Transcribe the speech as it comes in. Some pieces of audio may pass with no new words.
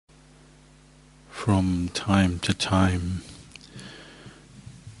From time to time,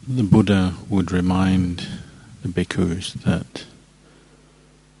 the Buddha would remind the bhikkhus that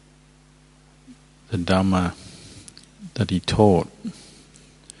the Dhamma that he taught,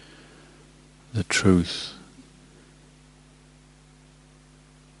 the truth,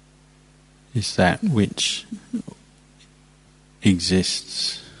 is that which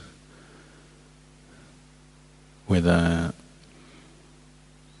exists, whether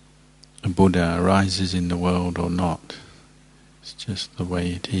a Buddha arises in the world or not. It's just the way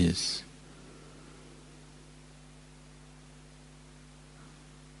it is.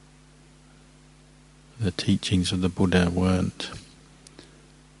 The teachings of the Buddha weren't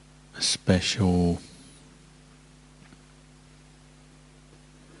a special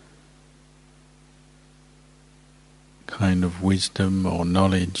kind of wisdom or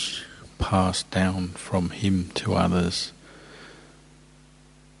knowledge passed down from him to others,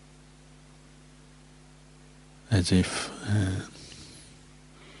 as if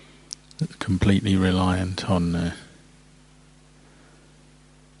completely reliant on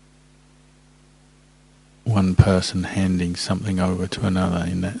one person handing something over to another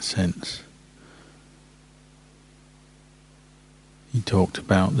in that sense. He talked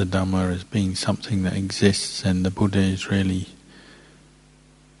about the Dhamma as being something that exists, and the Buddha is really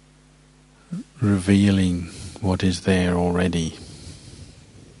revealing what is there already.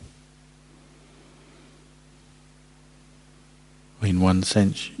 In one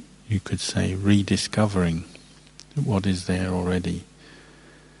sense, you could say rediscovering what is there already,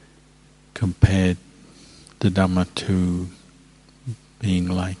 compared the Dhamma to being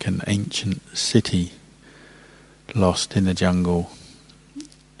like an ancient city lost in the jungle,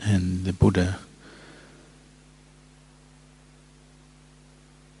 and the Buddha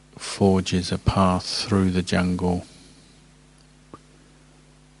forges a path through the jungle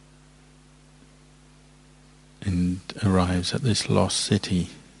and arrives at this lost city,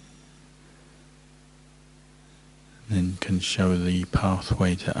 and can show the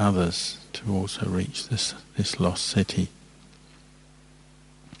pathway to others to also reach this lost city.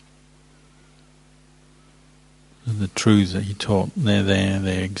 And the truths that he taught, they're there,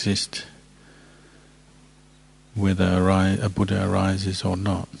 they exist, whether a Buddha arises or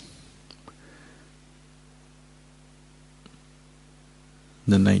not.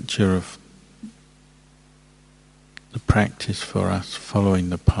 The nature of the practice for us following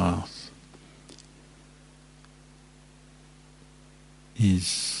the path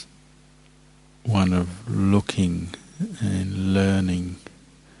is one of looking and learning,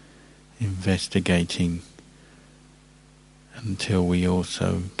 investigating, until we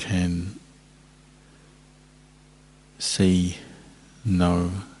also can see, know,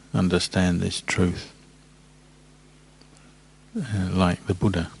 understand this truth, like the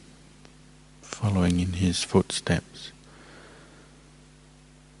Buddha, following in his footsteps.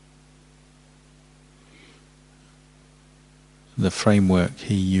 The framework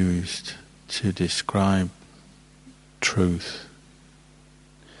he used to describe truth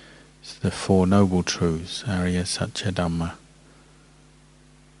is the Four Noble Truths, Arya Satya Dhamma.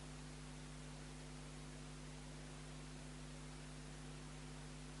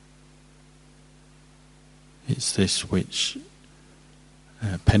 It's this which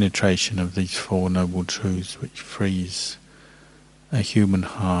penetration of these Four Noble Truths which frees a human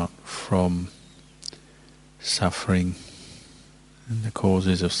heart from suffering and the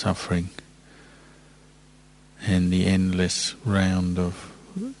causes of suffering and the endless round of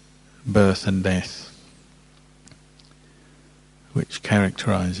birth and death which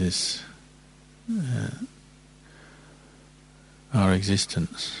characterizes our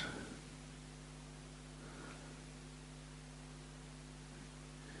existence.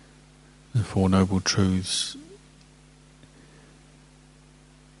 The Four Noble Truths,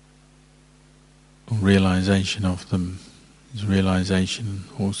 realization of them is realization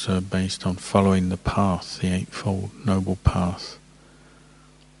also based on following the path, the Eightfold Noble Path.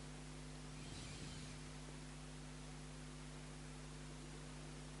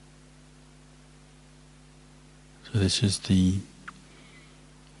 So this is the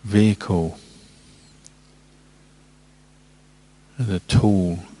vehicle, the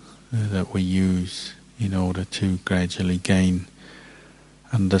tool that we use in order to gradually gain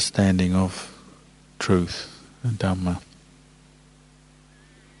understanding of truth and Dhamma.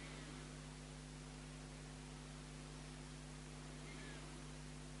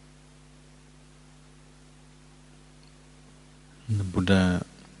 And the Buddha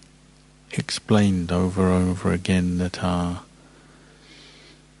explained over and over again that our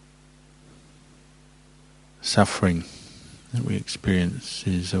suffering that we experience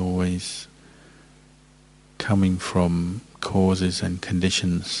is always coming from causes and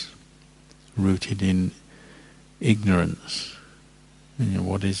conditions rooted in ignorance.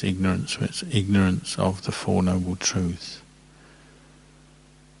 What is ignorance? It's ignorance of the Four Noble Truths.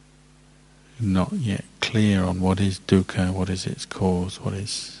 Not yet clear on what is dukkha, what is its cause, what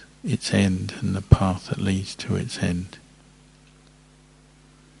is its end, and the path that leads to its end.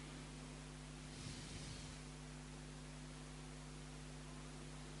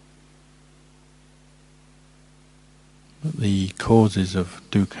 But the causes of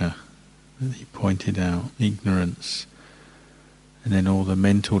dukkha that he pointed out, ignorance, and then all the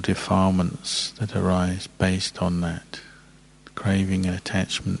mental defilements that arise based on that, craving and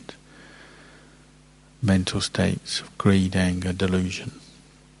attachment, mental states of greed, anger, delusion.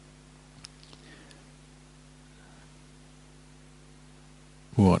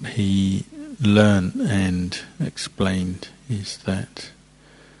 What he learned and explained is that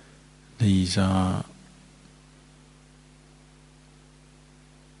these are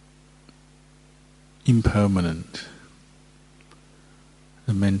impermanent.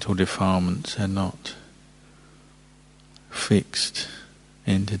 The mental defilements are not fixed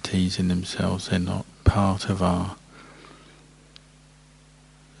entities in themselves. They're not part of our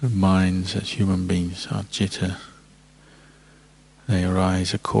minds as human beings, our citta. They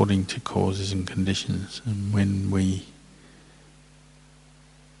arise according to causes and conditions, and when we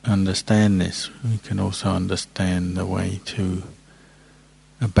understand this, we can also understand the way to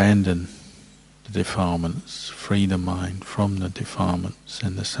abandon the defilements, free the mind from the defilements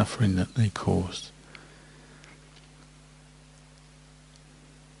and the suffering that they cause,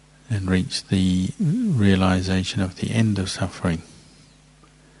 and reach the realization of the end of suffering.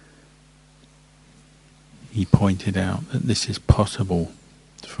 He pointed out that this is possible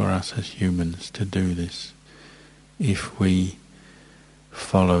for us as humans to do this if we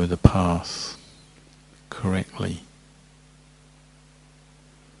follow the path correctly.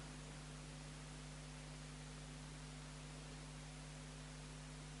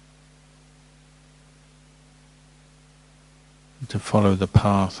 To follow the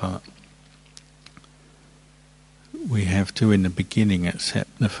path, we have to, in the beginning,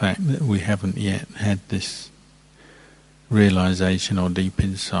 accept the fact that we haven't yet had this realization or deep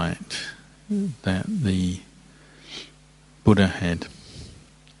insight that the Buddha had.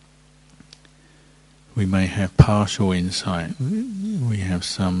 We may have partial insight, we have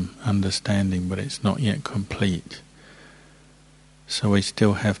some understanding, but it's not yet complete. So we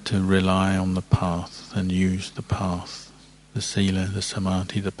still have to rely on the path and use the path. The sila, the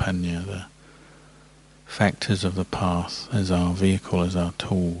samadhi, the panya, the factors of the path as our vehicle, as our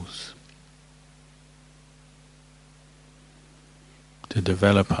tools to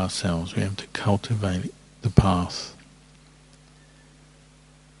develop ourselves. We have to cultivate the path.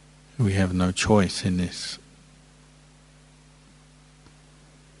 We have no choice in this.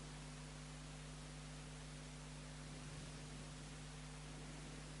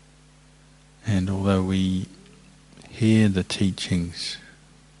 And although we hear the teachings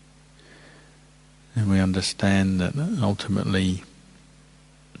and we understand that ultimately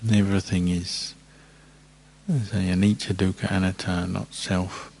everything is anicca, dukkha, anatta, not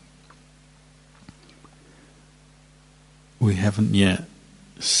self, we haven't yet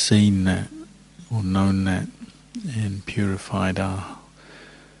seen that or known that and purified our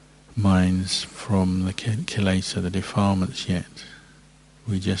minds from the kilesa, the defilements yet.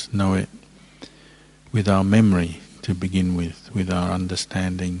 We just know it with our memory to begin with our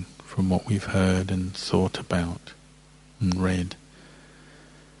understanding from what we've heard and thought about and read.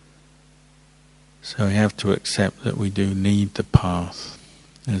 So we have to accept that we do need the path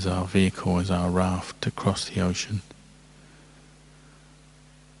as our vehicle, as our raft to cross the ocean.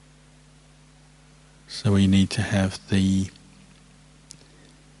 So we need to have the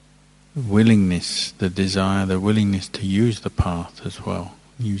willingness, the desire, the willingness to use the path as well,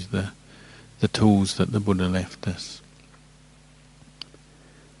 use the tools that the Buddha left us.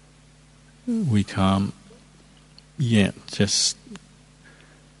 We can't yet just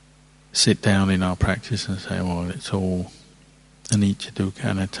sit down in our practice and say, well, it's all anicca, dukkha,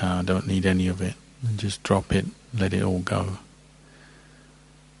 anatta, I don't need any of it, and just drop it, let it all go.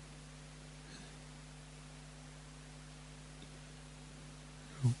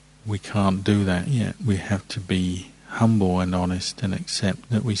 We can't do that yet. We have to be humble and honest and accept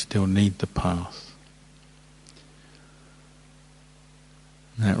that we still need the path.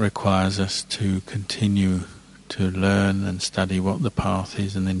 That requires us to continue to learn and study what the path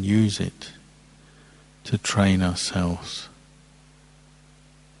is and then use it to train ourselves.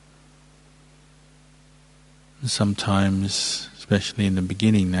 And sometimes, especially in the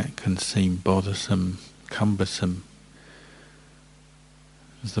beginning, that can seem bothersome, cumbersome,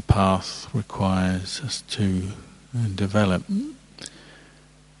 as the path requires us to develop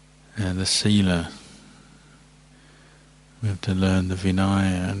the sila. We have to learn the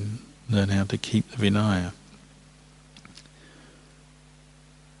Vinaya and learn how to keep the Vinaya.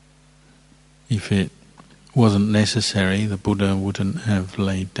 If it wasn't necessary, the Buddha wouldn't have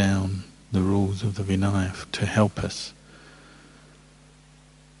laid down the rules of the Vinaya to help us.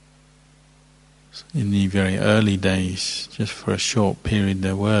 In the very early days, just for a short period,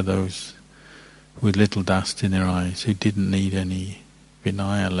 there were those with little dust in their eyes who didn't need any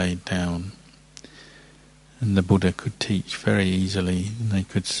Vinaya laid down. And the Buddha could teach very easily, and they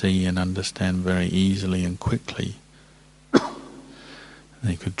could see and understand very easily and quickly.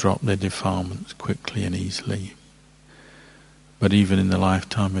 They could drop their defilements quickly and easily. But even in the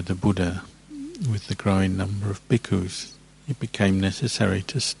lifetime of the Buddha, with the growing number of bhikkhus, it became necessary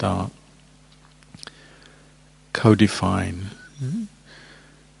to start codifying,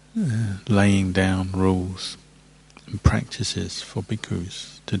 laying down rules and practices for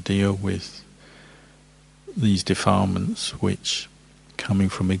bhikkhus to deal with these defilements which, coming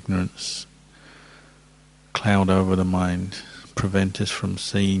from ignorance, cloud over the mind, prevent us from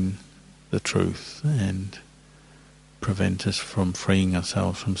seeing the truth and prevent us from freeing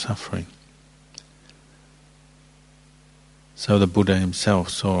ourselves from suffering. So the Buddha himself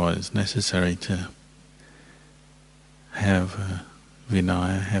saw it as necessary to have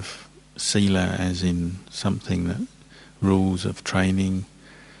Vinaya, have Sila as in something that rules of training,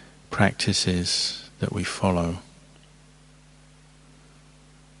 practices that we follow.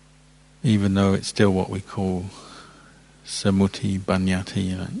 Even though it's still what we call Samuti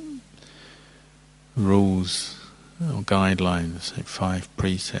Banyati, rules or guidelines, like 5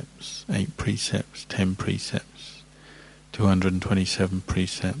 precepts, 8 precepts, 10 precepts, 227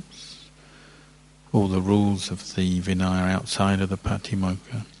 precepts, all the rules of the Vinaya outside of the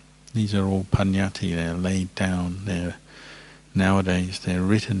Patimokkha. These are all Panyati, they're laid down, nowadays they're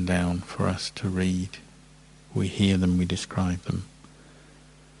written down for us to read. We hear them, we describe them.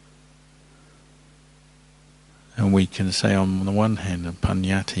 And we can say on the one hand, a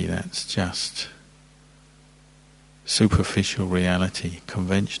Panyati, that's just superficial reality,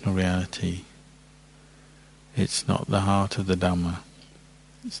 conventional reality. It's not the heart of the Dhamma.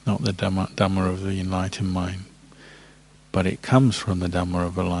 It's not the Dhamma of the enlightened mind. But it comes from the Dhamma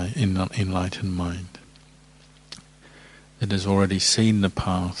of an enlightened mind that has already seen the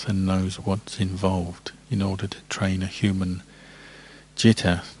path and knows what's involved in order to train a human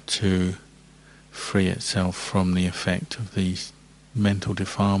citta to free itself from the effect of these mental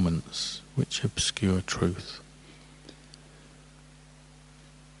defilements which obscure truth.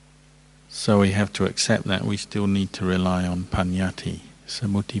 So we have to accept that we still need to rely on Panyati,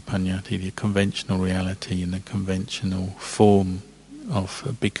 Samuti Panyati, the conventional reality and the conventional form of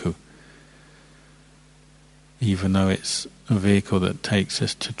a bhikkhu. Even though it's a vehicle that takes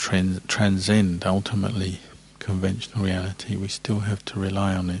us to transcend ultimately conventional reality, we still have to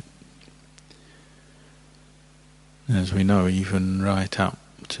rely on it. As we know, even right up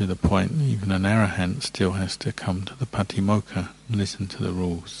to the point, even an arahant still has to come to the Patimokkha and listen to the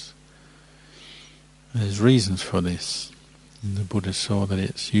rules. There's reasons for this. And the Buddha saw that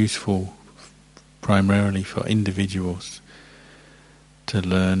it's useful primarily for individuals to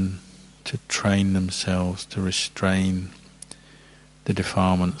learn, to train themselves, to restrain the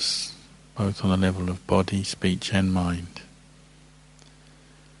defilements, both on the level of body, speech and mind.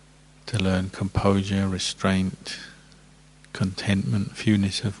 To learn composure, restraint, contentment,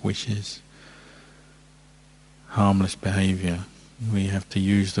 fewness of wishes, harmless behaviour. We have to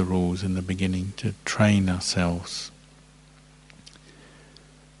use the rules in the beginning to train ourselves.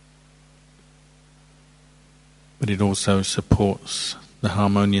 But it also supports the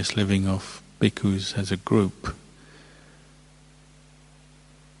harmonious living of bhikkhus as a group,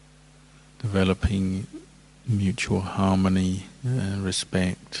 developing mutual harmony,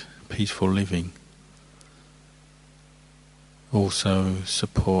 respect, peaceful living. Also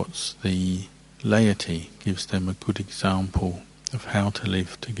supports the laity, gives them a good example of how to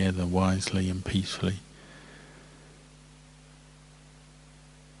live together wisely and peacefully,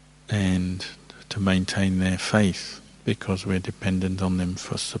 and to maintain their faith, because we're dependent on them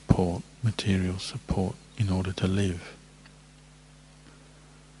for support, material support, in order to live.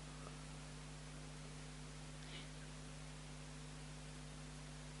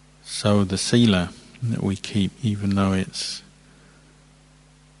 So the sila that we keep, even though it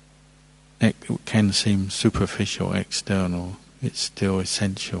can seem superficial, external, it's still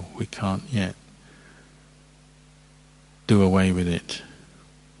essential. We can't yet do away with it.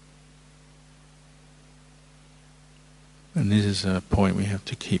 And this is a point we have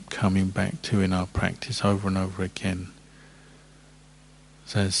to keep coming back to in our practice over and over again.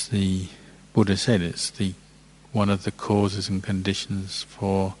 So as the Buddha said, it's one of the causes and conditions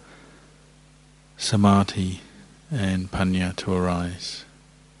for samadhi and panya to arise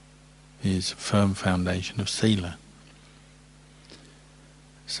is a firm foundation of sila.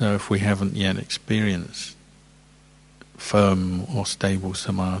 So if we haven't yet experienced firm or stable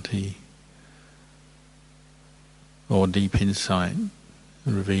samadhi or deep insight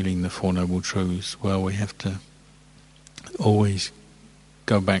revealing the Four Noble Truths, well, we have to always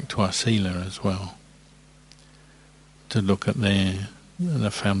go back to our sila as well, to look at the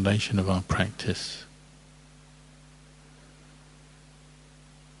foundation of our practice.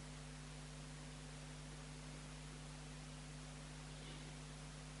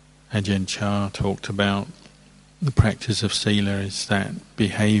 Ajahn Chah talked about the practice of sila is that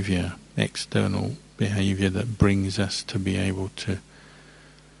behaviour, external behaviour that brings us to be able to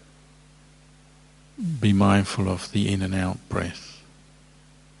be mindful of the in and out breath.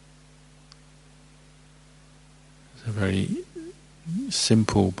 It's a very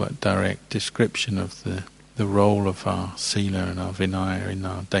simple but direct description of the role of our sila and our vinaya in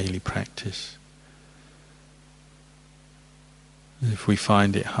our daily practice. If we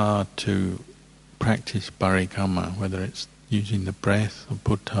find it hard to practice parikamma, whether it's using the breath or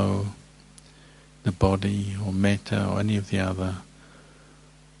buddho, the body or metta or any of the other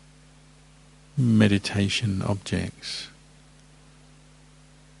meditation objects,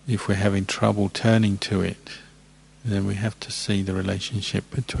 if we're having trouble turning to it, then we have to see the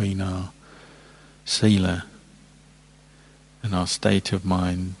relationship between our sila and our state of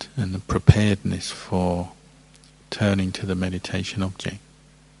mind and the preparedness for turning to the meditation object.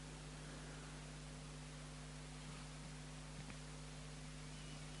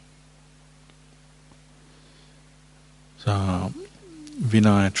 So our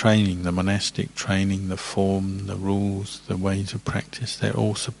Vinaya training, the monastic training, the form, the rules, the ways of practice, they're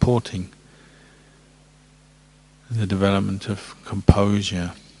all supporting the development of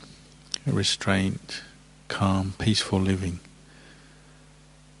composure, restraint, calm, peaceful living,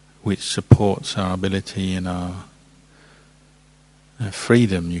 which supports our ability and our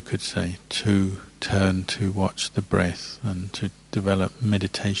freedom, you could say, to turn to watch the breath and to develop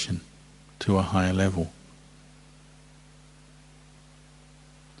meditation to a higher level.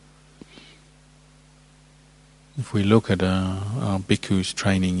 If we look at our bhikkhu's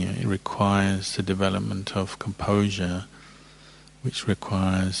training, it requires the development of composure, which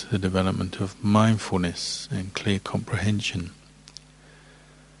requires the development of mindfulness and clear comprehension,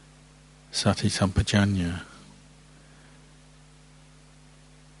 sati sampajanya.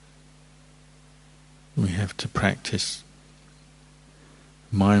 We have to practice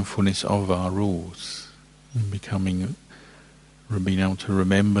mindfulness of our rules and being able to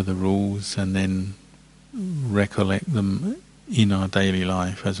remember the rules and then recollect them in our daily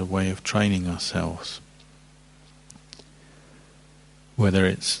life as a way of training ourselves. Whether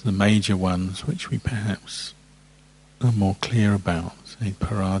it's the major ones which we perhaps are more clear about, say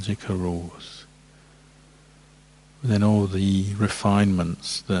parajika rules, then all the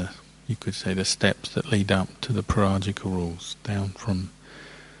refinements, you could say the steps that lead up to the parajika rules, down from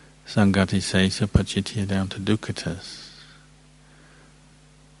Sangati Sesa Pachitya down to Dukkatas.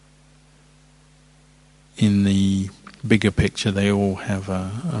 In the bigger picture, they all have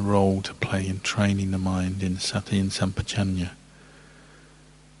a role to play in training the mind in sati and sampajanya.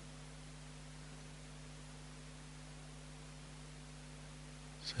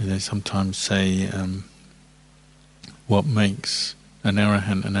 So they sometimes say, what makes an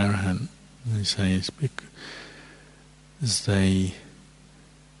arahant, they say, is because they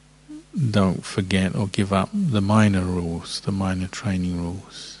don't forget or give up the minor rules, the minor training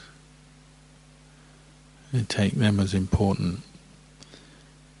rules. They take them as important,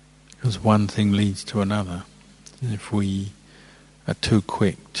 because one thing leads to another. If we are too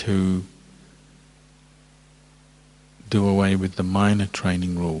quick to do away with the minor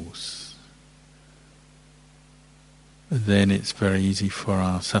training rules, then it's very easy for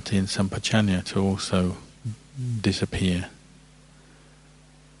our sati and sampajanya to also disappear.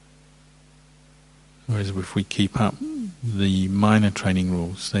 Whereas if we keep up the minor training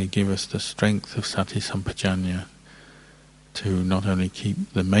rules, they give us the strength of sati sampajanya to not only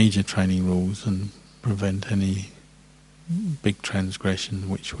keep the major training rules and prevent any big transgression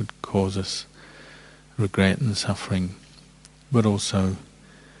which would cause us regret and suffering, but also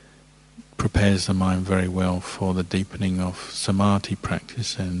prepares the mind very well for the deepening of samadhi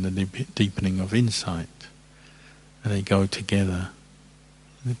practice and the deepening of insight. And they go together,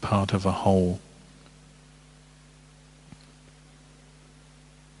 they're part of a whole.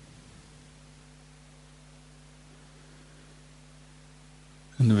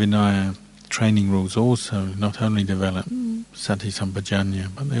 Vinaya training rules also not only develop sati sampajanya,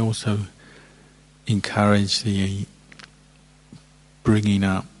 but they also encourage the bringing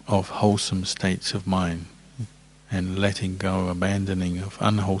up of wholesome states of mind and letting go, abandoning of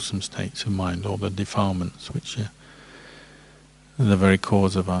unwholesome states of mind, or the defilements which are the very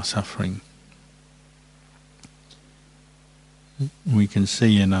cause of our suffering. We can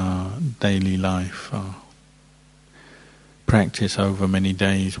see in our daily life, our practice over many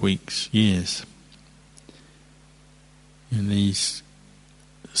days, weeks, years, in these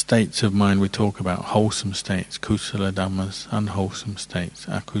states of mind we talk about, wholesome states, kusala dhammas, unwholesome states,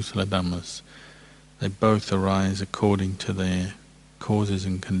 akusala dhammas. They both arise according to their causes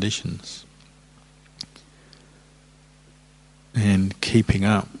and conditions. And keeping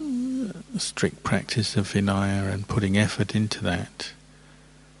up strict practice of Vinaya and putting effort into that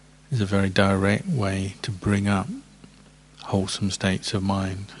is a very direct way to bring up wholesome states of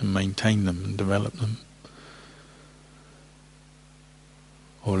mind and maintain them and develop them.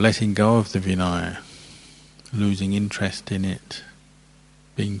 Or letting go of the Vinaya, losing interest in it,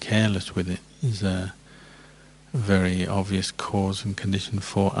 being careless with it, is a very obvious cause and condition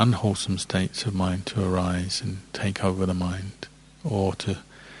for unwholesome states of mind to arise and take over the mind, or to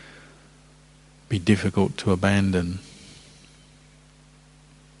be difficult to abandon.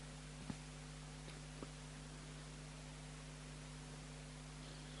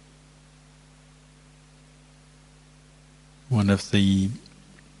 One of the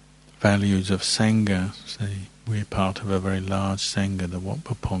values of Sangha, say we're part of a very large Sangha, the Wat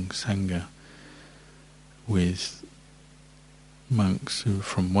Pah Pong Sangha, with monks who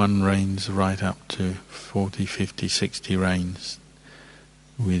from one reigns right up to 40, 50, 60 reigns,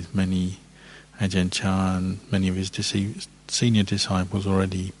 with many Ajahn, many of his senior disciples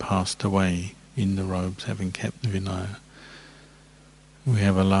already passed away in the robes, having kept the Vinaya. We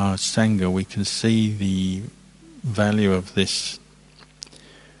have a large Sangha. We can see the value of this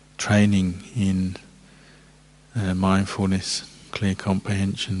training in mindfulness, clear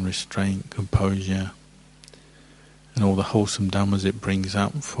comprehension, restraint, composure, and all the wholesome dhammas it brings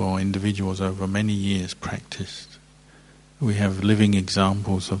up for individuals over many years practiced. We have living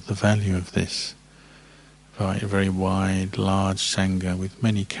examples of the value of this. A very wide, large Sangha with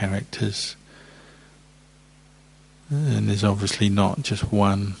many characters. And there's obviously not just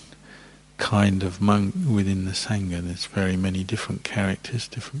one kind of monk within the Sangha. There's very many different characters,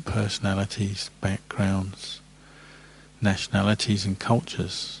 different personalities, backgrounds, nationalities and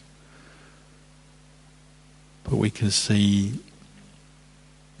cultures. But we can see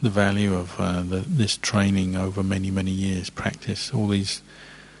the value of this training over many, many years practice. All these,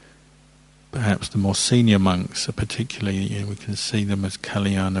 perhaps the more senior monks are particularly, we can see them as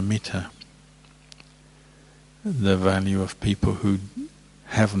Kalyano Mitta. The value of people who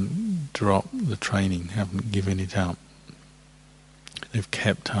haven't dropped the training, haven't given it up. They've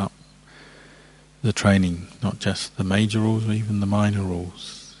kept up the training, not just the major rules, but even the minor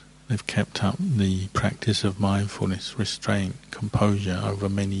rules. They've kept up the practice of mindfulness, restraint, composure over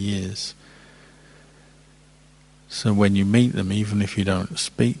many years. So when you meet them, even if you don't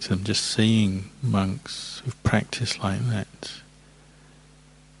speak to them, just seeing monks who've practiced like that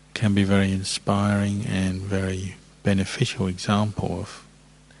can be very inspiring and very beneficial example of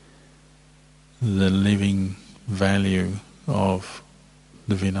the living value of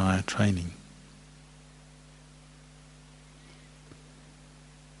the Vinaya training.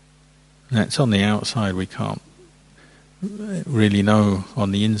 That's on the outside. We can't really know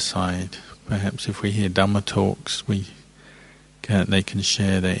on the inside. Perhaps if we hear Dhamma talks, they can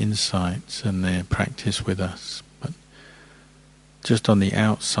share their insights and their practice with us. But just on the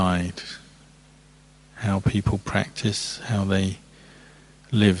outside, how people practice, how they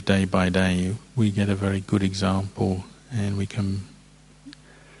live day by day, we get a very good example, and we can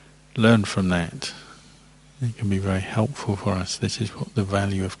learn from that. It can be very helpful for us. This is what the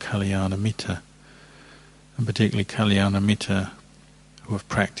value of Kalyano Mitta, and particularly Kalyano Mitta who have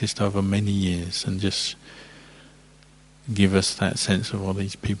practiced over many years, and just give us that sense of, well,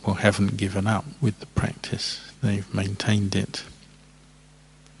 these people haven't given up with the practice. They've maintained it.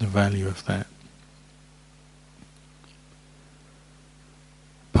 The value of that.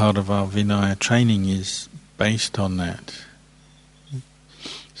 Part of our Vinaya training is based on that.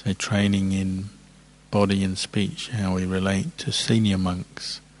 Say, training in body and speech, how we relate to senior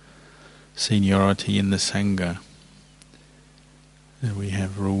monks, seniority in the Sangha. We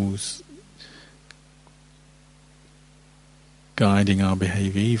have rules guiding our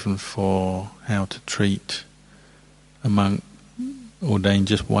behaviour, even for how to treat a monk ordained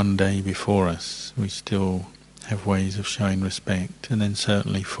just one day before us. We still have ways of showing respect. And then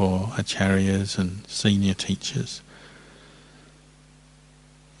certainly for acharyas and senior teachers,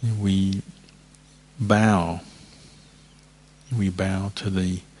 we bow. We bow to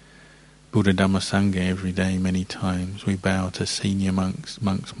the Buddha Dhamma Sangha every day, many times. We bow to senior monks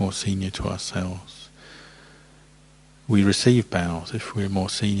more senior to ourselves. We receive bows. If we're more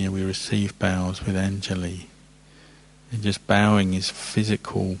senior, we receive bows with Anjali. And just bowing is a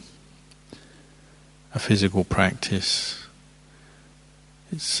physical practice.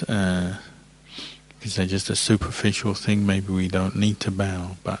 It's just a superficial thing. Maybe we don't need to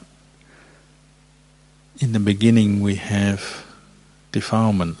bow, but in the beginning we have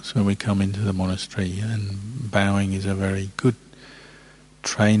defilements when we come into the monastery, and bowing is a very good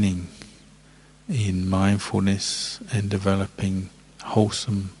training in mindfulness and developing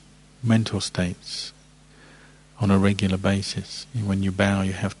wholesome mental states on a regular basis. When you bow,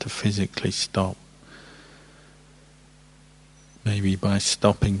 you have to physically stop. Maybe by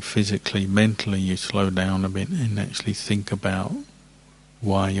stopping physically, mentally you slow down a bit and actually think about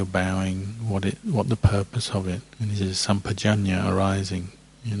why you're bowing, what the purpose of it. And this is sampajanya arising.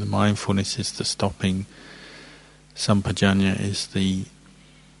 The mindfulness is the stopping. Sampajanya is the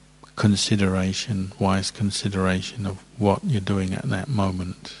consideration, wise consideration of what you're doing at that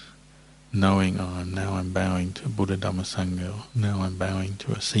moment. Knowing, now I'm bowing to Buddha Dhamma Sangha, now I'm bowing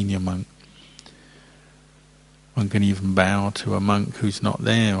to a senior monk. One can even bow to a monk who's not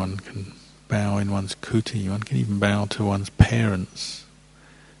there. One can bow in one's kuti. One can even bow to one's parents,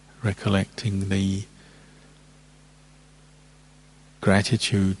 recollecting the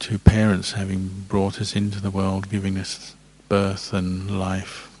gratitude to parents having brought us into the world, giving us birth and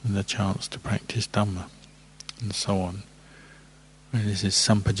life and the chance to practice Dhamma, and so on. And this is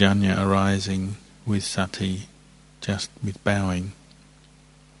sampajanya arising with sati, just with bowing.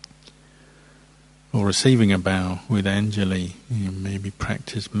 Or receiving a bow with Anjali. Maybe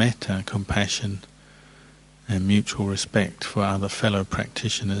practice metta, compassion, and mutual respect for other fellow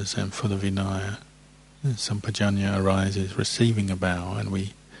practitioners and for the Vinaya. Sampajanya arises receiving a bow, and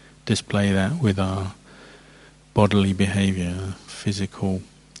we display that with our bodily behaviour, physical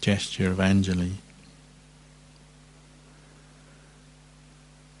gesture of Anjali.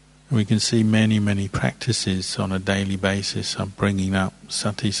 We can see many practices on a daily basis are bringing up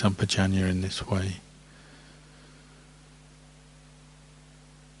sati sampajanya in this way.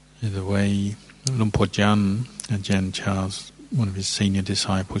 The way Lumpur Ajahn Charles, one of his senior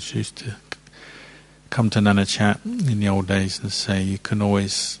disciples, used to come to Nanachat in the old days and say, you can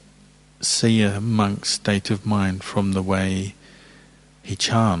always see a monk's state of mind from the way he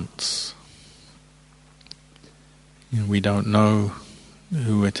chants. We don't know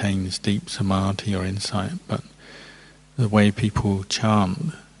who attains deep samadhi or insight, but the way people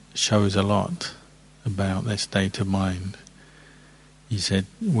chant shows a lot about their state of mind. He said,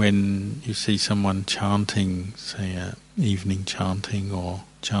 when you see someone chanting, say evening chanting or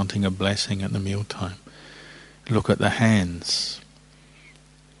chanting a blessing at the mealtime, look at the hands.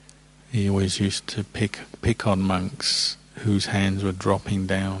 He always used to pick on monks whose hands were dropping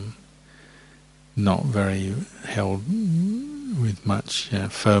down, not very held with much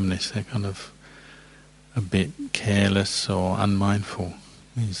firmness. They're kind of a bit careless or unmindful.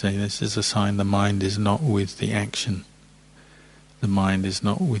 You say this is a sign the mind is not with the action. The mind is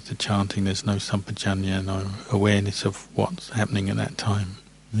not with the chanting. There's no sampajanya, no awareness of what's happening at that time.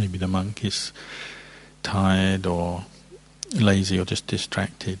 Maybe the monk is tired or lazy or just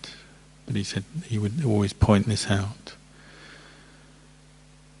distracted. But he said he would always point this out.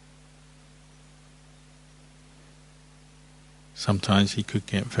 Sometimes he could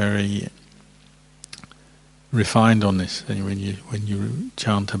get very refined on this. And when you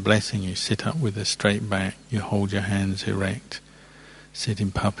chant a blessing, you sit up with a straight back, you hold your hands erect, sit in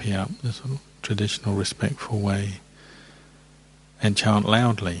puppy up, the sort of traditional respectful way, and chant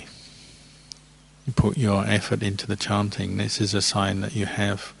loudly. You put your effort into the chanting. This is a sign that you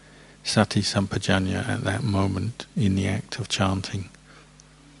have sati sampajanya at that moment in the act of chanting.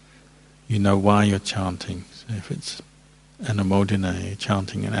 You know why you're chanting. So if it's anumodana, you're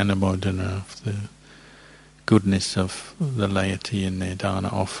chanting an anumodana of the goodness of the laity in their dana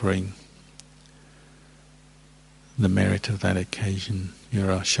offering, the merit of that occasion.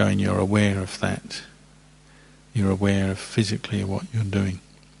 You're showing you're aware of that. You're aware of physically what you're doing.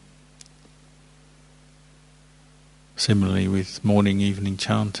 Similarly with morning, evening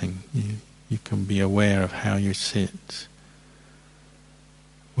chanting, you can be aware of how you sit,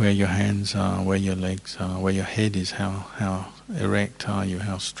 where your hands are, where your legs are, where your head is, how erect are you,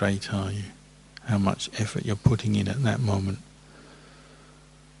 how straight are you, how much effort you're putting in at that moment.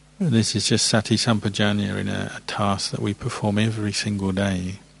 This is just sati sampajanya in a task that we perform every single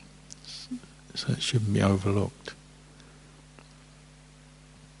day, so it shouldn't be overlooked.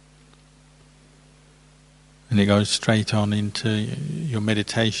 And it goes straight on into your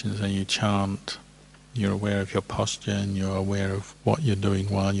meditations, and you chant. You're aware of your posture, and you're aware of what you're doing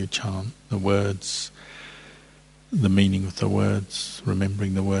while you chant, the words, the meaning of the words,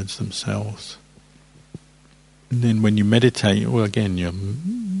 remembering the words themselves. And then when you meditate, well, again,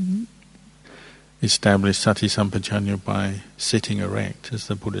 you establish sati sampajanya by sitting erect, as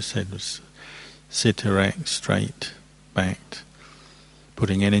the Buddha said, sit erect, straight, backed,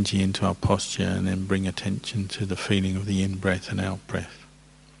 putting energy into our posture, and then bring attention to the feeling of the in-breath and out-breath.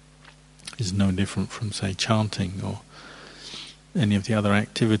 Is no different from, say, chanting or any of the other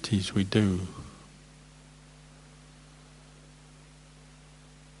activities we do.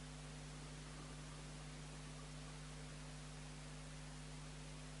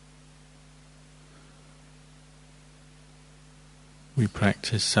 We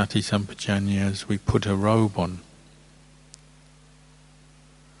practice sati sampajanya as we put a robe on.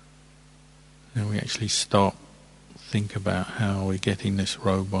 And we actually stop, think about how we're getting this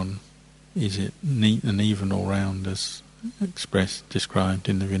robe on. Is it neat and even all round, as described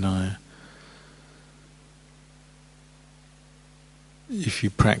in the Vinaya? If you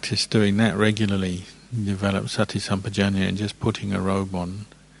practice doing that regularly, you develop sati sampajanya and just putting a robe on,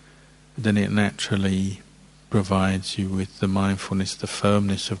 then it naturally provides you with the mindfulness, the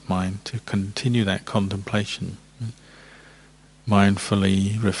firmness of mind to continue that contemplation.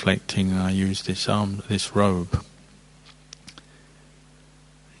 Mindfully reflecting, I use this robe.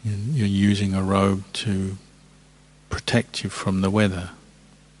 You're using a robe to protect you from the weather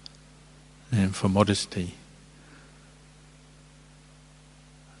and for modesty.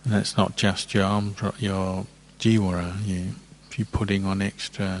 And that's not just your jivara. If you're putting on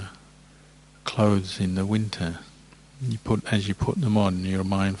extra clothes in the winter, as you put them on, you're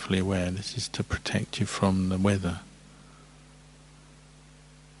mindfully aware this is to protect you from the weather.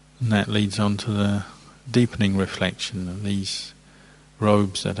 And that leads on to the deepening reflection of these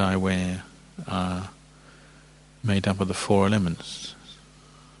robes that I wear are made up of the 4 elements.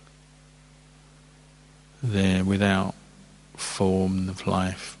 They're without form of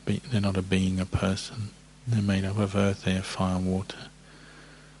life, they're not a being, a person. They're made up of earth, air, fire, and water.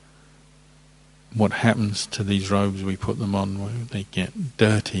 What happens to these robes we put them on? Well, they get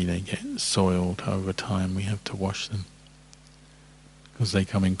dirty, they get soiled over time, we have to wash them because they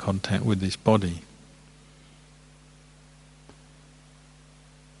come in contact with this body.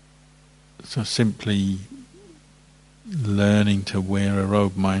 So simply learning to wear a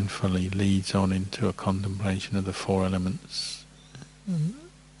robe mindfully leads on into a contemplation of the 4 elements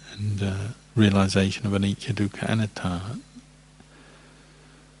and realization of anicca, dukkha, anatta.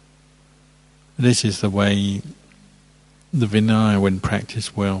 This is the way the Vinaya, when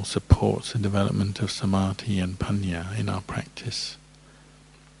practiced well, supports the development of samadhi and panya in our practice.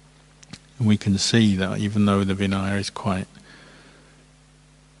 And we can see that even though the Vinaya is quite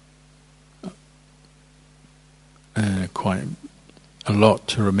a lot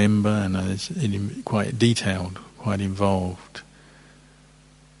to remember, and it's quite detailed, quite involved,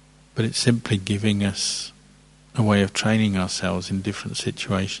 but it's simply giving us a way of training ourselves in different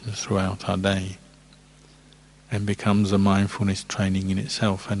situations throughout our day, and becomes a mindfulness training in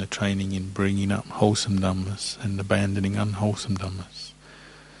itself, and a training in bringing up wholesome dhammas and abandoning unwholesome dhammas.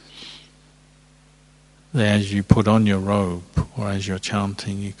 As you put on your robe, or as you're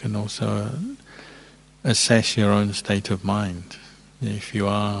chanting, you can also assess your own state of mind. If you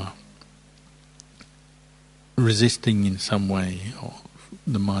are resisting in some way, or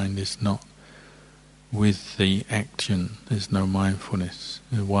the mind is not with the action, there's no mindfulness.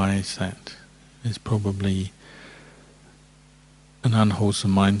 Why is that? There's probably an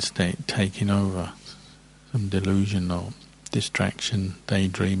unwholesome mind state taking over, some delusion or distraction,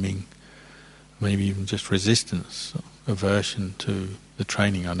 daydreaming, maybe even just resistance, aversion to the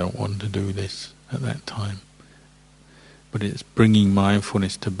training. I don't want to do this at that time. But it's bringing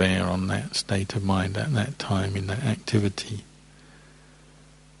mindfulness to bear on that state of mind at that time in that activity.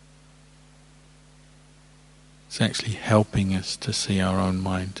 It's actually helping us to see our own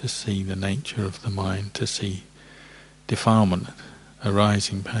mind, to see the nature of the mind, to see defilement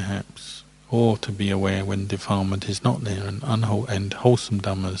arising perhaps, or to be aware when defilement is not there and wholesome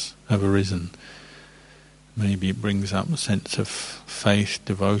dhammas have arisen. Maybe it brings up a sense of faith,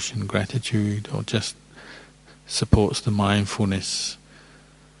 devotion, gratitude, or just supports the mindfulness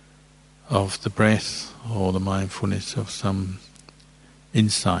of the breath, or the mindfulness of some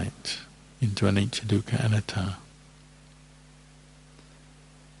insight into anicca, dukkha, anatta.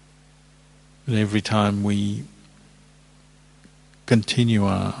 But every time we continue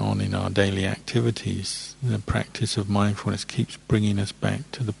on in our daily activities, the practice of mindfulness keeps bringing us back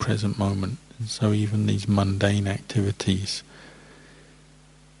to the present moment. And so even these mundane activities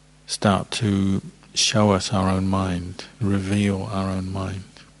start to show us our own mind, reveal our own mind.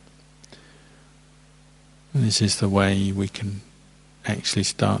 And this is the way we can actually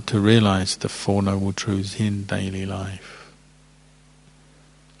start to realize the Four Noble Truths in daily life.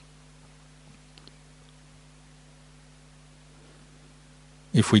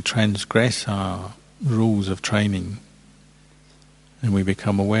 If we transgress our rules of training and we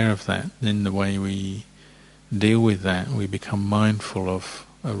become aware of that, then the way we deal with that, we become mindful of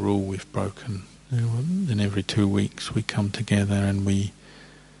a rule we've broken. Then every 2 weeks we come together and we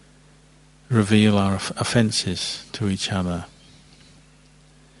reveal our offences to each other.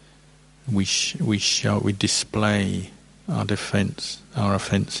 We display our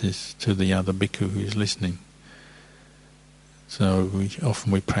offences to the other bhikkhu who is listening. So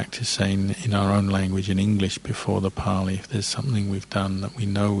often we practice saying in our own language, in English, before the Pali, if there's something we've done that we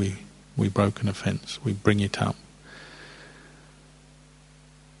know we broke an offence, we bring it up.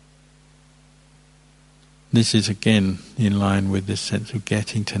 This is again in line with this sense of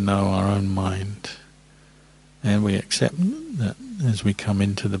getting to know our own mind. And we accept that as we come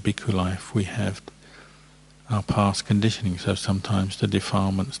into the bhikkhu life, we have our past conditioning. So sometimes the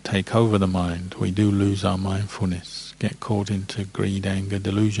defilements take over the mind. We do lose our mindfulness, get caught into greed, anger,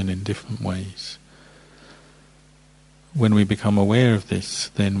 delusion in different ways. When we become aware of this,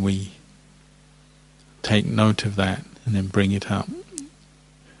 then we take note of that and then bring it up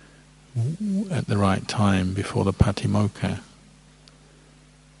at the right time before the patimokkha.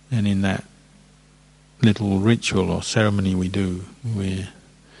 And in that little ritual or ceremony we do, we're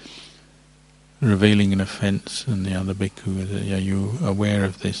revealing an offence, and the other bhikkhu, are you aware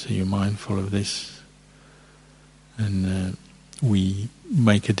of this? Are you mindful of this? And we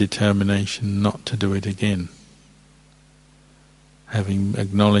make a determination not to do it again. Having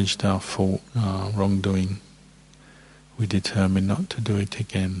acknowledged our fault, our wrongdoing, we determine not to do it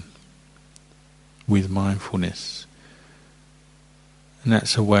again with mindfulness. And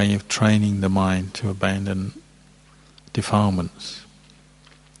that's a way of training the mind to abandon defilements.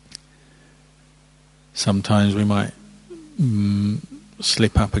 Sometimes we might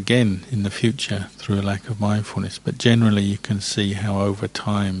slip up again in the future through a lack of mindfulness, but generally you can see how over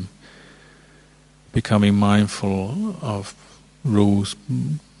time becoming mindful of rules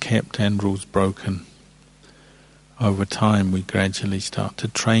kept and rules broken, over time we gradually start to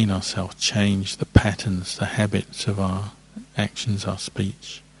train ourselves, change the patterns, the habits of our actions, our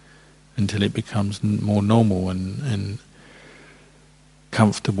speech, until it becomes more normal and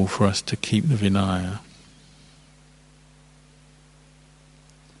comfortable for us to keep the Vinaya.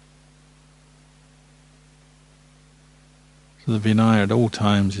 So the Vinaya at all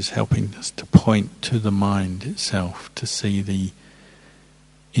times is helping us to point to the mind itself, to see the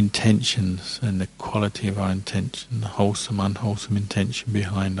intentions and the quality of our intention, the wholesome, unwholesome intention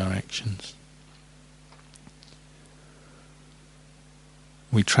behind our actions.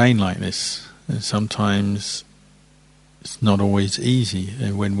 We train like this, and sometimes it's not always easy.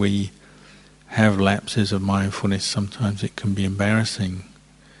 And when we have lapses of mindfulness, sometimes it can be embarrassing.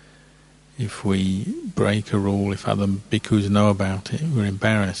 If we break a rule, if other bhikkhus know about it, we're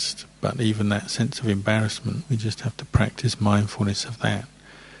embarrassed. But even that sense of embarrassment, we just have to practice mindfulness of that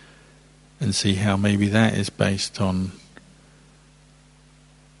and see how maybe that is based on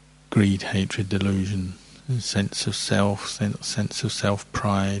greed, hatred, delusion, sense of self, sense of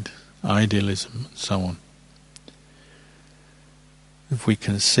self-pride, idealism, and so on. If we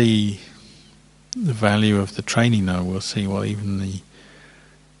can see the value of the training though, we'll see, well, even the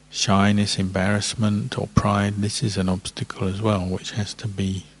shyness, embarrassment or pride, this is an obstacle as well, which has to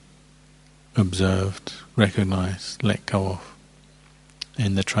be observed, recognized, let go of.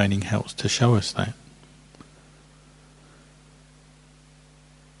 And the training helps to show us that.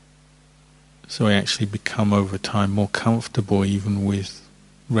 So we actually become over time more comfortable even with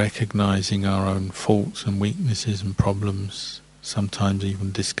recognizing our own faults and weaknesses and problems, sometimes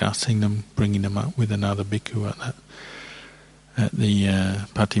even discussing them, bringing them up with another bhikkhu at the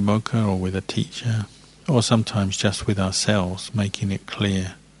patimokkha or with a teacher, or sometimes just with ourselves, making it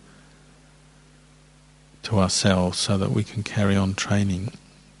clear to ourselves so that we can carry on training.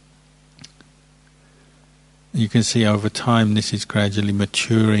 You can see over time this is gradually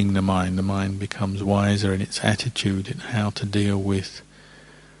maturing the mind. The mind becomes wiser in its attitude in how to deal with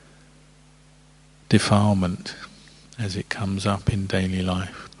defilement as it comes up in daily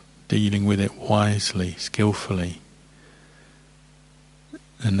life, dealing with it wisely, skillfully,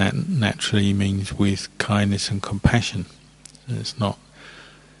 and that naturally means with kindness and compassion. So it's not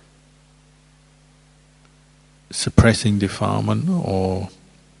suppressing defilement or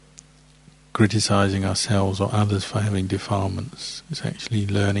criticizing ourselves or others for having defilements. It's actually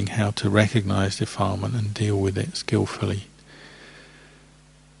learning how to recognize defilement and deal with it skillfully.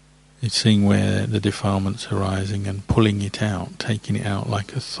 It's seeing where the defilement's arising and pulling it out, taking it out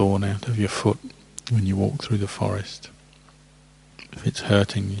like a thorn out of your foot when you walk through the forest. If it's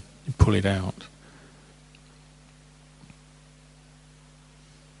hurting, you pull it out.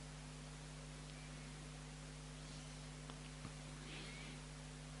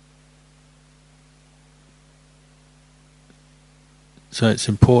 So it's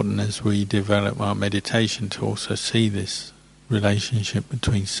important as we develop our meditation to also see this relationship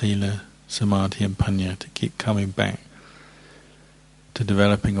between sila, samadhi and panya, to keep coming back to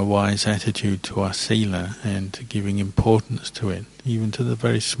developing a wise attitude to our sila and to giving importance to it, even to the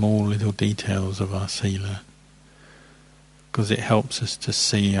very small little details of our sila, because it helps us to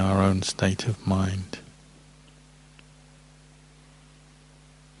see our own state of mind.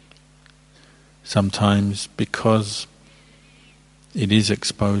 Sometimes because it is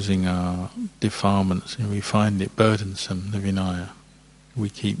exposing our defilements, and we find it burdensome, the Vinaya. We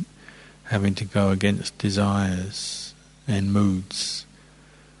keep having to go against desires and moods,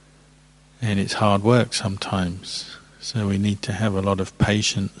 and it's hard work sometimes. So we need to have a lot of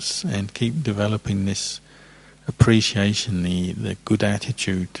patience and keep developing this appreciation, the good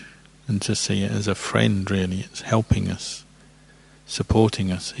attitude, and to see it as a friend really. It's helping us,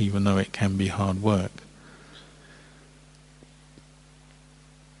 supporting us, even though it can be hard work.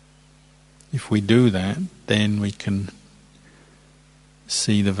 If we do that, then we can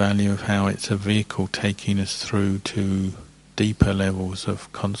see the value of how it's a vehicle taking us through to deeper levels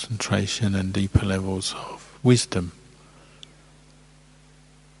of concentration and deeper levels of wisdom.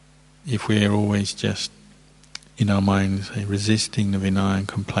 If we're always just in our minds resisting the Vinaya and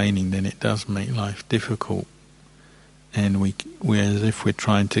complaining, then it does make life difficult, and we're as if we're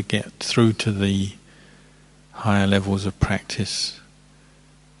trying to get through to the higher levels of practice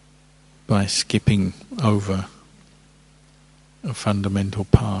by skipping over a fundamental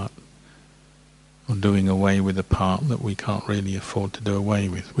part, or doing away with a part that we can't really afford to do away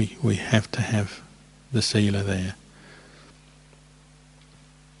with. We have to have the sila there.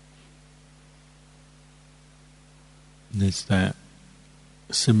 There's that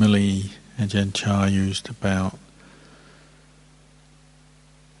simile Ajahn Chah used about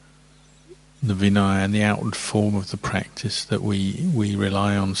the Vinaya and the outward form of the practice that we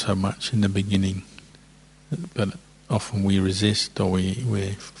rely on so much in the beginning, but often we resist or we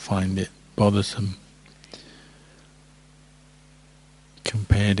find it bothersome.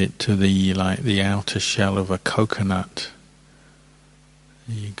 Compared it to the outer shell of a coconut.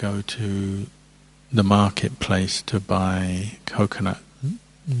 You go to the marketplace to buy coconut.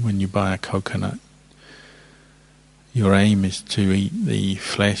 When you buy a coconut, your aim is to eat the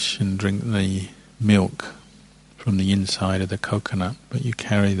flesh and drink the milk from the inside of the coconut, but you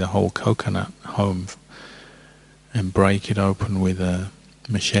carry the whole coconut home and break it open with a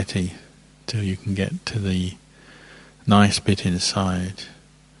machete till you can get to the nice bit inside.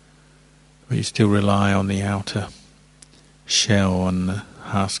 But you still rely on the outer shell and the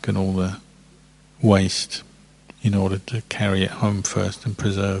husk and all the waste in order to carry it home first and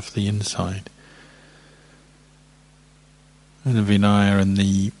preserve the inside. And the Vinaya and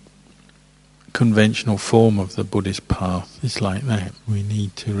the conventional form of the Buddhist path is like that. We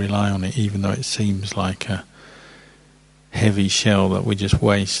need to rely on it, even though it seems like a heavy shell that we just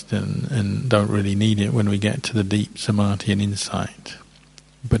waste and don't really need it when we get to the deep samadhi and insight.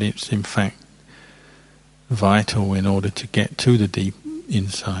 But it's in fact vital in order to get to the deep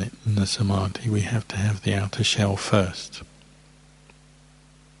insight and the samadhi. We have to have the outer shell first.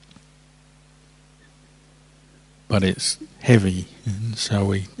 But it's heavy, and so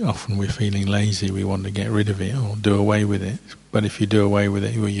we're feeling lazy, we want to get rid of it or do away with it. But if you do away with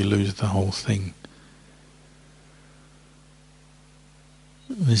it, well, you lose the whole thing.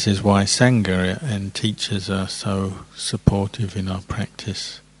 This is why Sangha and teachers are so supportive in our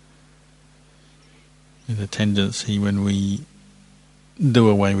practice. There's a tendency when we do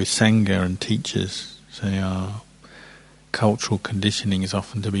away with Sangha and teachers, say our cultural conditioning is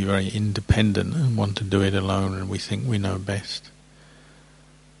often to be very independent and want to do it alone, and we think we know best.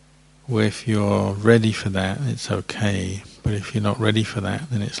 Well, if you're ready for that, it's okay, but if you're not ready for that,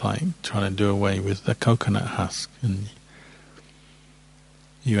 then it's like trying to do away with the coconut husk, and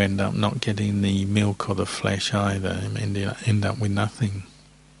you end up not getting the milk or the flesh either, and end up with nothing.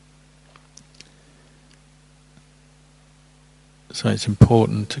 So it's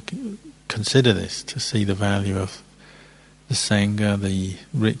important to consider this, to see the value of the Sangha, the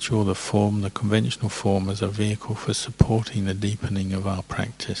ritual, the form, the conventional form as a vehicle for supporting the deepening of our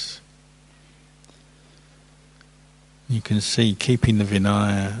practice. You can see keeping the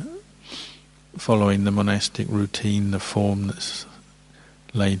Vinaya, following the monastic routine, the form that's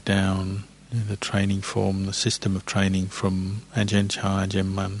laid down, the training form, the system of training from Ajahn Chah, Ajahn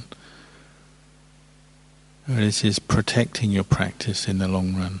Mun. This is protecting your practice in the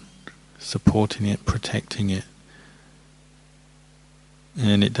long run, supporting it, protecting it.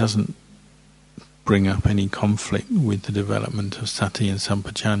 And it doesn't bring up any conflict with the development of sati and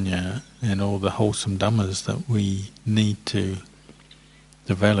sampajanya and all the wholesome dhammas that we need to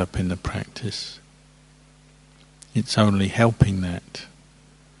develop in the practice. It's only helping that.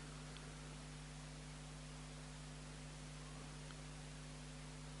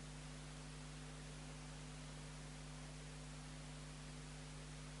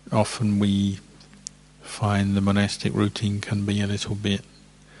 Often we find the monastic routine can be a little bit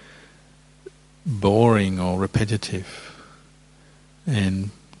boring or repetitive, and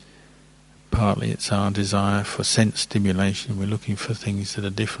partly it's our desire for sense stimulation. We're looking for things that are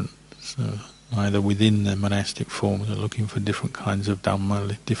different. So either within the monastic forms, we're looking for different kinds of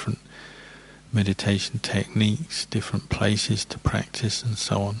dhamma, different meditation techniques, different places to practice and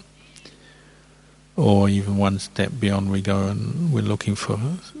so on. Or even one step beyond, we go and we're looking for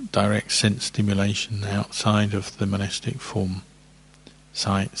direct sense stimulation outside of the monastic form.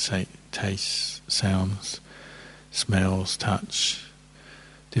 Sight, tastes, sounds, smells, touch,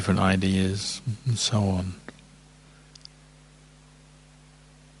 different ideas, and so on.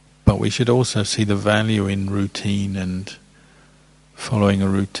 But we should also see the value in routine and following a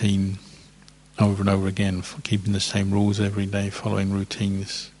routine over and over again, for keeping the same rules every day, following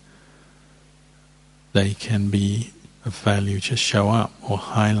routines. They can be of value to show up or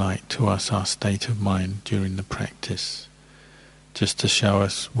highlight to us our state of mind during the practice, just to show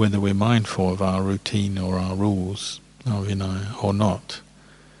us whether we're mindful of our routine or our rules, our Vinaya, or not.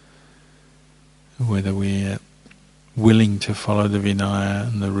 Whether we're willing to follow the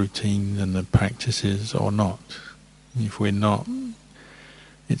Vinaya and the routine and the practices or not. If we're not,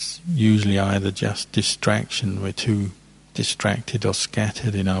 it's usually either just distraction, we're too distracted or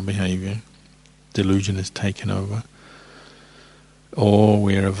scattered in our behaviour, delusion has taken over, or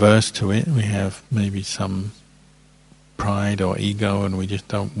we're averse to it, we have maybe some pride or ego and we just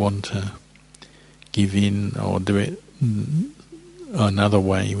don't want to give in or do it another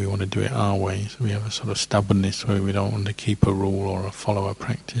way, we want to do it our way. So we have a sort of stubbornness where we don't want to keep a rule or follow a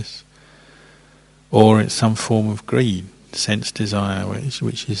practice. Or it's some form of greed, sense desire,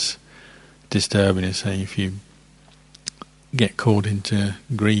 which is disturbing. Say if you get caught into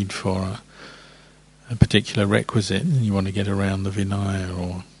greed for a particular requisite and you want to get around the Vinaya,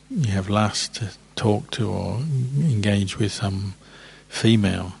 or you have lust to talk to or engage with some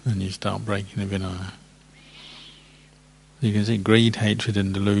female and you start breaking the Vinaya. You can see greed, hatred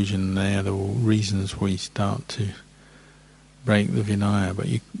and delusion, they are the reasons we start to break the Vinaya. But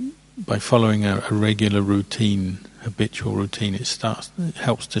by following a regular routine, habitual routine, it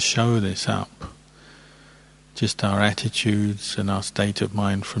helps to show this up. Just our attitudes and our state of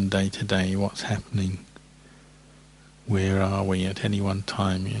mind from day to day, what's happening, where are we at any one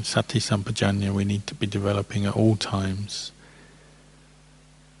time. Sati Sampajanya we need to be developing at all times.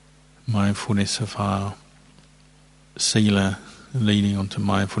 Mindfulness of our sila leading on to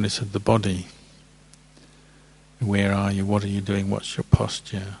mindfulness of the body. Where are you? What are you doing? What's your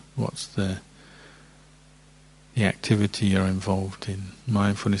posture? What's the activity you're involved in?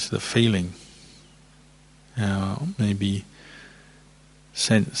 Mindfulness of the feeling. Maybe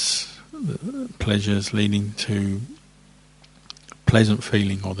sense pleasures leading to pleasant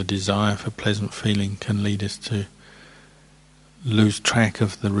feeling, or the desire for pleasant feeling can lead us to lose track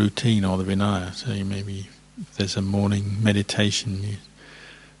of the routine or the Vinaya. So maybe if there's a morning meditation,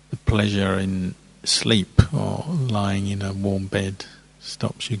 the pleasure in sleep or lying in a warm bed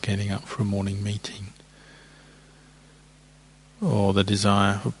stops you getting up for a morning meeting. Or the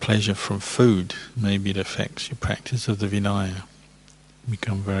desire for pleasure from food, maybe it affects your practice of the Vinaya. You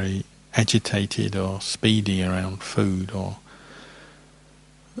become very agitated or speedy around food, or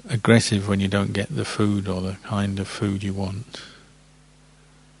aggressive when you don't get the food or the kind of food you want,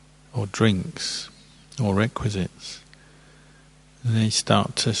 or drinks, or requisites. And they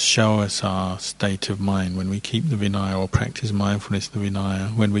start to show us our state of mind when we keep the Vinaya or practice mindfulness of the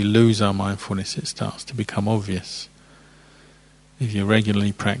Vinaya. When we lose our mindfulness, it starts to become obvious. If you're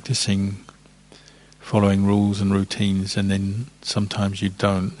regularly practicing following rules and routines, and then sometimes you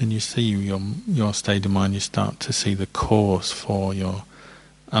don't, and you see your state of mind, you start to see the cause for your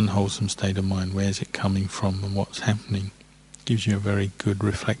unwholesome state of mind. Where's it coming from and what's happening? Gives you a very good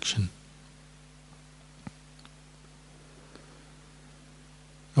reflection.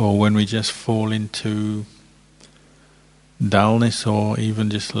 Or when we just fall into dullness or even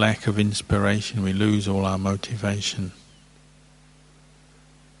just lack of inspiration, we lose all our motivation.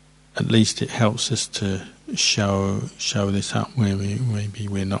 At least it helps us to show this up where maybe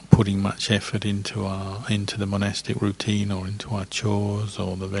we're not putting much effort into the monastic routine or into our chores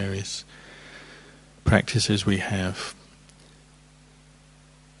or the various practices we have.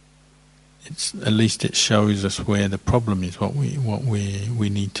 At least it shows us where the problem is, what we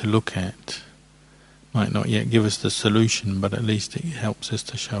need to look at. Might not yet give us the solution, but at least it helps us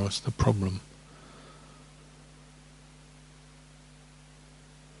to show us the problem.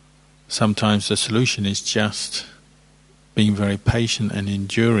 Sometimes the solution is just being very patient and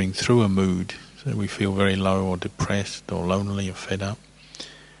enduring through a mood. So we feel very low or depressed or lonely or fed up.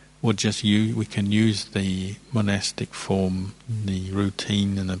 Or we can use the monastic form, the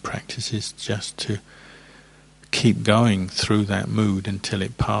routine and the practices just to keep going through that mood until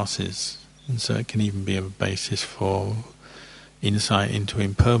it passes. And so it can even be a basis for insight into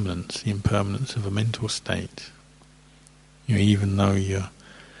impermanence, the impermanence of a mental state. Even though you're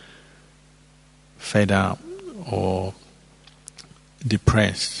fed up or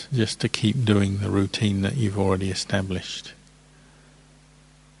depressed, just to keep doing the routine that you've already established.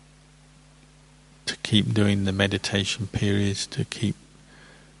 To keep doing the meditation periods, to keep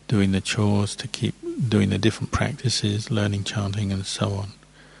doing the chores, to keep doing the different practices, learning chanting and so on,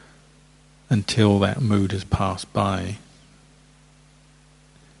 until that mood has passed by.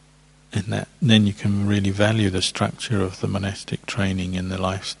 And then you can really value the structure of the monastic training and the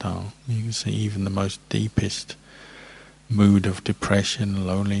lifestyle. You can see even the most deepest mood of depression,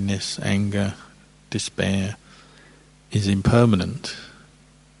 loneliness, anger, despair is impermanent.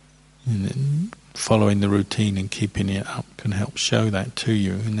 And then following the routine and keeping it up can help show that to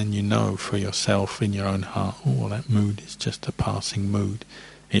you, and then you know for yourself in your own heart, oh, that mood is just a passing mood.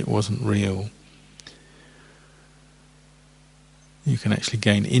 It wasn't real. You can actually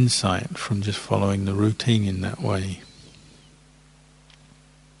gain insight from just following the routine in that way.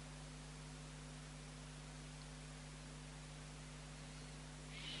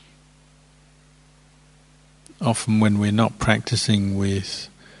 Often when we're not practicing with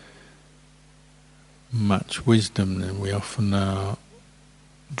much wisdom, then we often are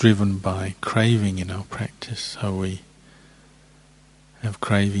driven by craving in our practice. So we have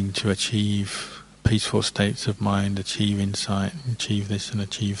craving to achieve peaceful states of mind, achieve insight, achieve this and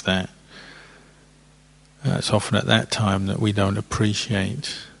achieve that. It's often at that time that we don't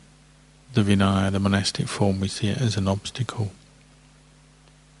appreciate the Vinaya, the monastic form. We see it as an obstacle.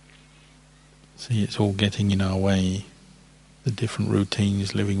 See, it's all getting in our way. The different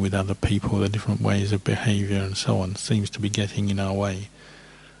routines, living with other people, the different ways of behaviour and so on, seems to be getting in our way.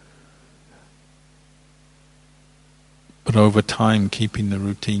 But over time, keeping the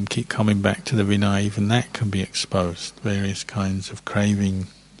routine, keep coming back to the Vinaya, even that can be exposed. Various kinds of craving,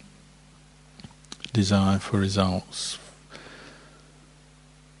 desire for results.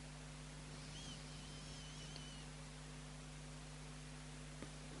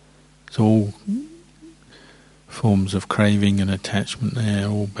 It's all forms of craving and attachment. They're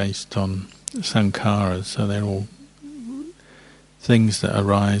all based on sankharas, so they're all things that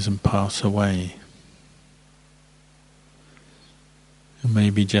arise and pass away. And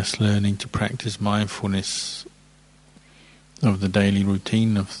maybe just learning to practice mindfulness of the daily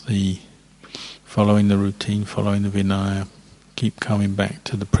routine, of the following the routine, following the Vinaya. Keep coming back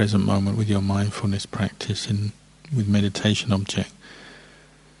to the present moment with your mindfulness practice and with meditation object.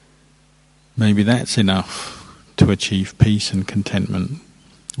 Maybe that's enough to achieve peace and contentment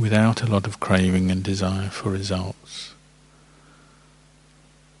without a lot of craving and desire for results.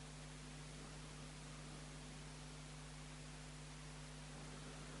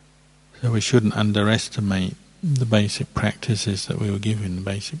 So we shouldn't underestimate the basic practices that we were given, the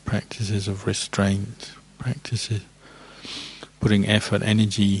basic practices of restraint, practices putting effort,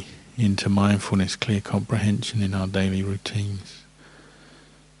 energy into mindfulness, clear comprehension in our daily routines.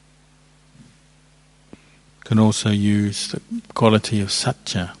 Can also use the quality of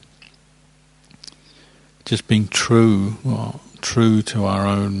satya, just being true to our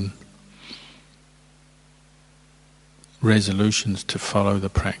own resolutions to follow the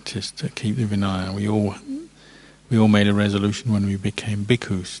practice, to keep the Vinaya. We all made a resolution when we became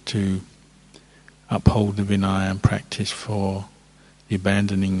bhikkhus to uphold the Vinaya and practice for the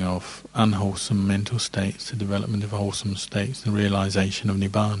abandoning of unwholesome mental states, the development of wholesome states, the realization of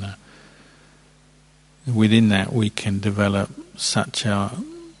Nibbana. Within that we can develop satya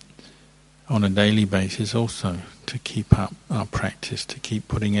on a daily basis also, to keep up our practice, to keep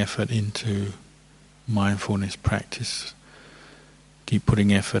putting effort into mindfulness practice, keep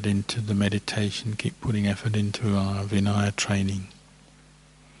putting effort into the meditation, keep putting effort into our Vinaya training.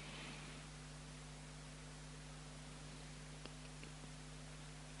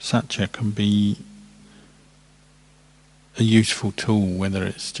 Satya can be a useful tool, whether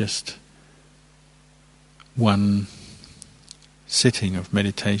it's just one sitting of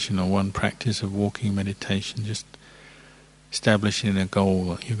meditation or one practice of walking meditation, just establishing a goal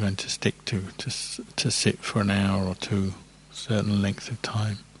that you're going to stick to sit for an hour or two, a certain length of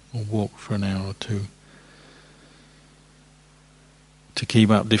time, or walk for an hour or two, to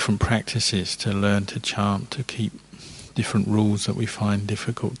keep up different practices, to learn to chant, to keep different rules that we find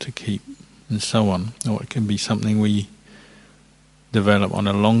difficult to keep, and so on. Or it can be something we develop on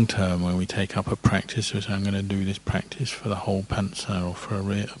a long term, when we take up a practice, which I'm going to do this practice for the whole pansa or for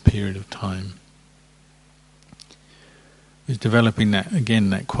a period of time. It's developing that,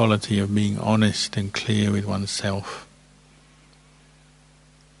 again, that quality of being honest and clear with oneself,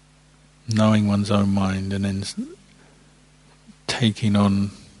 knowing one's own mind, and then taking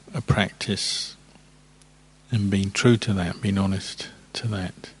on a practice and being true to that, being honest to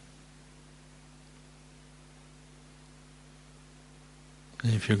that.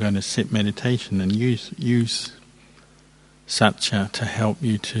 If you're going to sit meditation, then use satya to help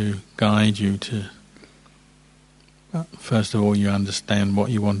you, to guide you to, first of all, you understand what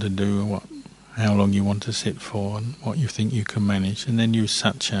you want to do, how long you want to sit for, and what you think you can manage, and then use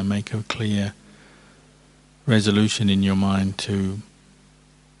satya, make a clear resolution in your mind to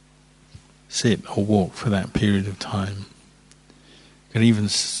sit or walk for that period of time. You can even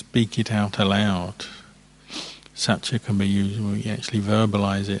speak it out aloud. Satya can be used when we actually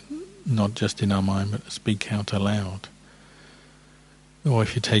verbalize it, not just in our mind, but speak out aloud. Or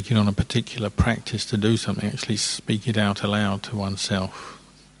if you're taking on a particular practice to do something, actually speak it out aloud to oneself.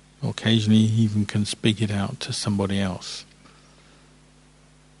 Or occasionally you even can speak it out to somebody else.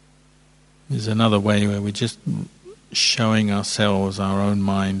 There's another way where we're just showing ourselves, our own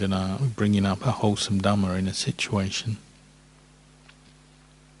mind, and bringing up a wholesome Dhamma in a situation.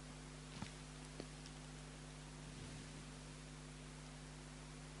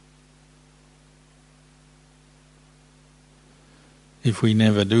 If we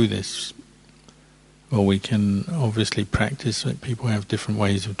never do this, well, we can obviously practice. People have different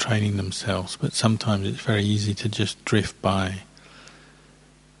ways of training themselves, but sometimes it's very easy to just drift by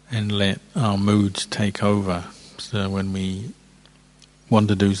and let our moods take over. So when we want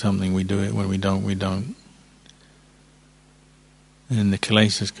to do something, we do it. When we don't, we don't. And the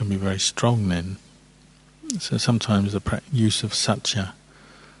kilesas can be very strong then. So sometimes the use of satya,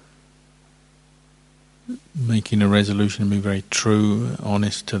 making a resolution and being very true,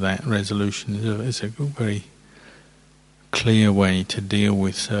 honest to that resolution, is a very clear way to deal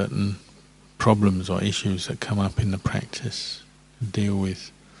with certain problems or issues that come up in the practice. Deal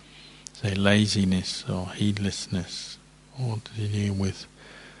with, say, laziness or heedlessness, or to deal with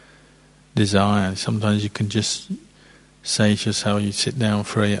desire. Sometimes you can just say to yourself, you sit down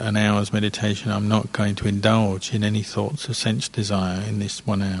for an hour's meditation, I'm not going to indulge in any thoughts of sense desire in this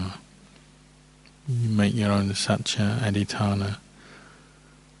 1 hour. You make your own satya, adhitthana,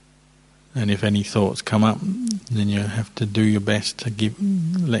 and if any thoughts come up, then you have to do your best to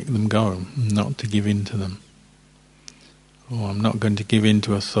let them go, not to give in to them. Or I'm not going to give in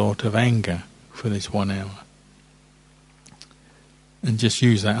to a thought of anger for this 1 hour. And just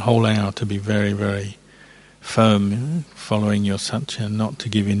use that whole hour to be very, very firm, following your satya, not to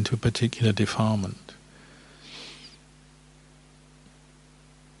give in to a particular defilement.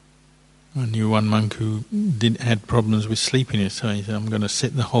 I knew one monk who had problems with sleepiness, so he said, I'm going to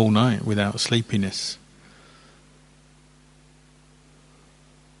sit the whole night without sleepiness.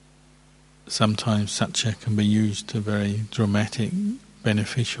 Sometimes satya can be used to very dramatic,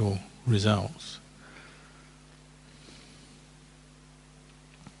 beneficial results.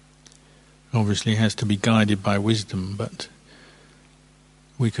 Obviously it has to be guided by wisdom, but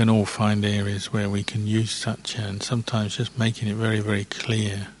we can all find areas where we can use satya, and sometimes just making it very, very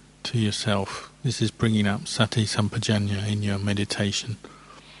clear to yourself. This is bringing up sati sampajanya in your meditation.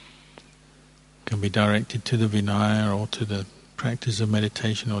 It can be directed to the Vinaya or to the practice of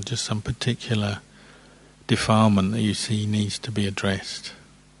meditation, or just some particular defilement that you see needs to be addressed.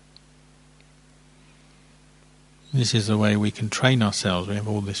 This is the way we can train ourselves. We have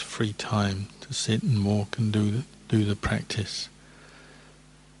all this free time to sit and walk and do the practice.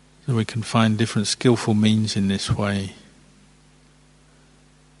 So we can find different skillful means in this way.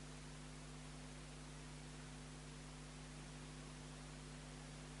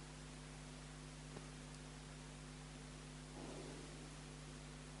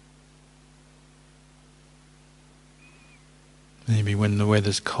 Maybe when the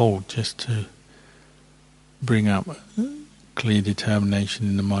weather's cold, just to bring up clear determination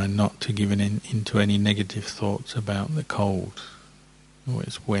in the mind not to give into any negative thoughts about the cold, or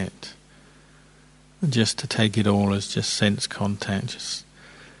it's wet. Just to take it all as just sense contact, just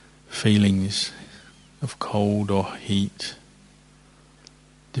feelings of cold or heat,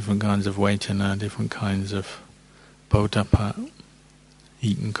 different kinds of vedana, different kinds of bodhapa,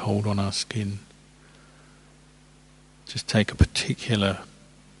 heat and cold on our skin. Just take a particular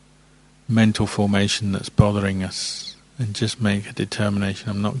mental formation that's bothering us and just make a determination,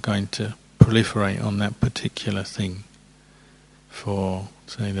 I'm not going to proliferate on that particular thing for,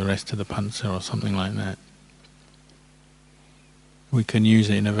 say, the rest of the pansa or something like that. We can use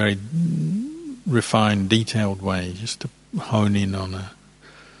it in a very refined, detailed way, just to hone in on a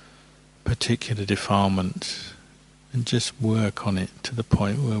particular defilement and just work on it to the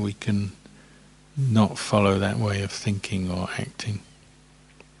point where we can not follow that way of thinking or acting.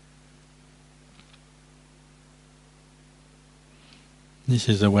 This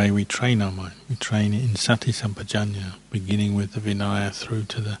is the way we train our mind. We train it in sati sampajanya, beginning with the vinaya through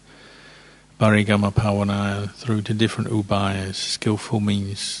to the parigama pavana, through to different ubayas, skillful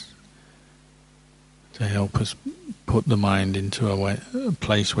means to help us put the mind into a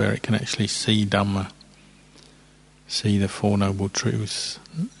place where it can actually see Dhamma, see the Four Noble Truths,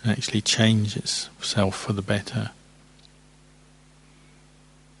 and actually change itself for the better.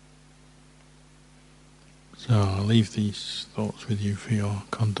 So I'll leave these thoughts with you for your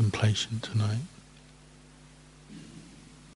contemplation tonight.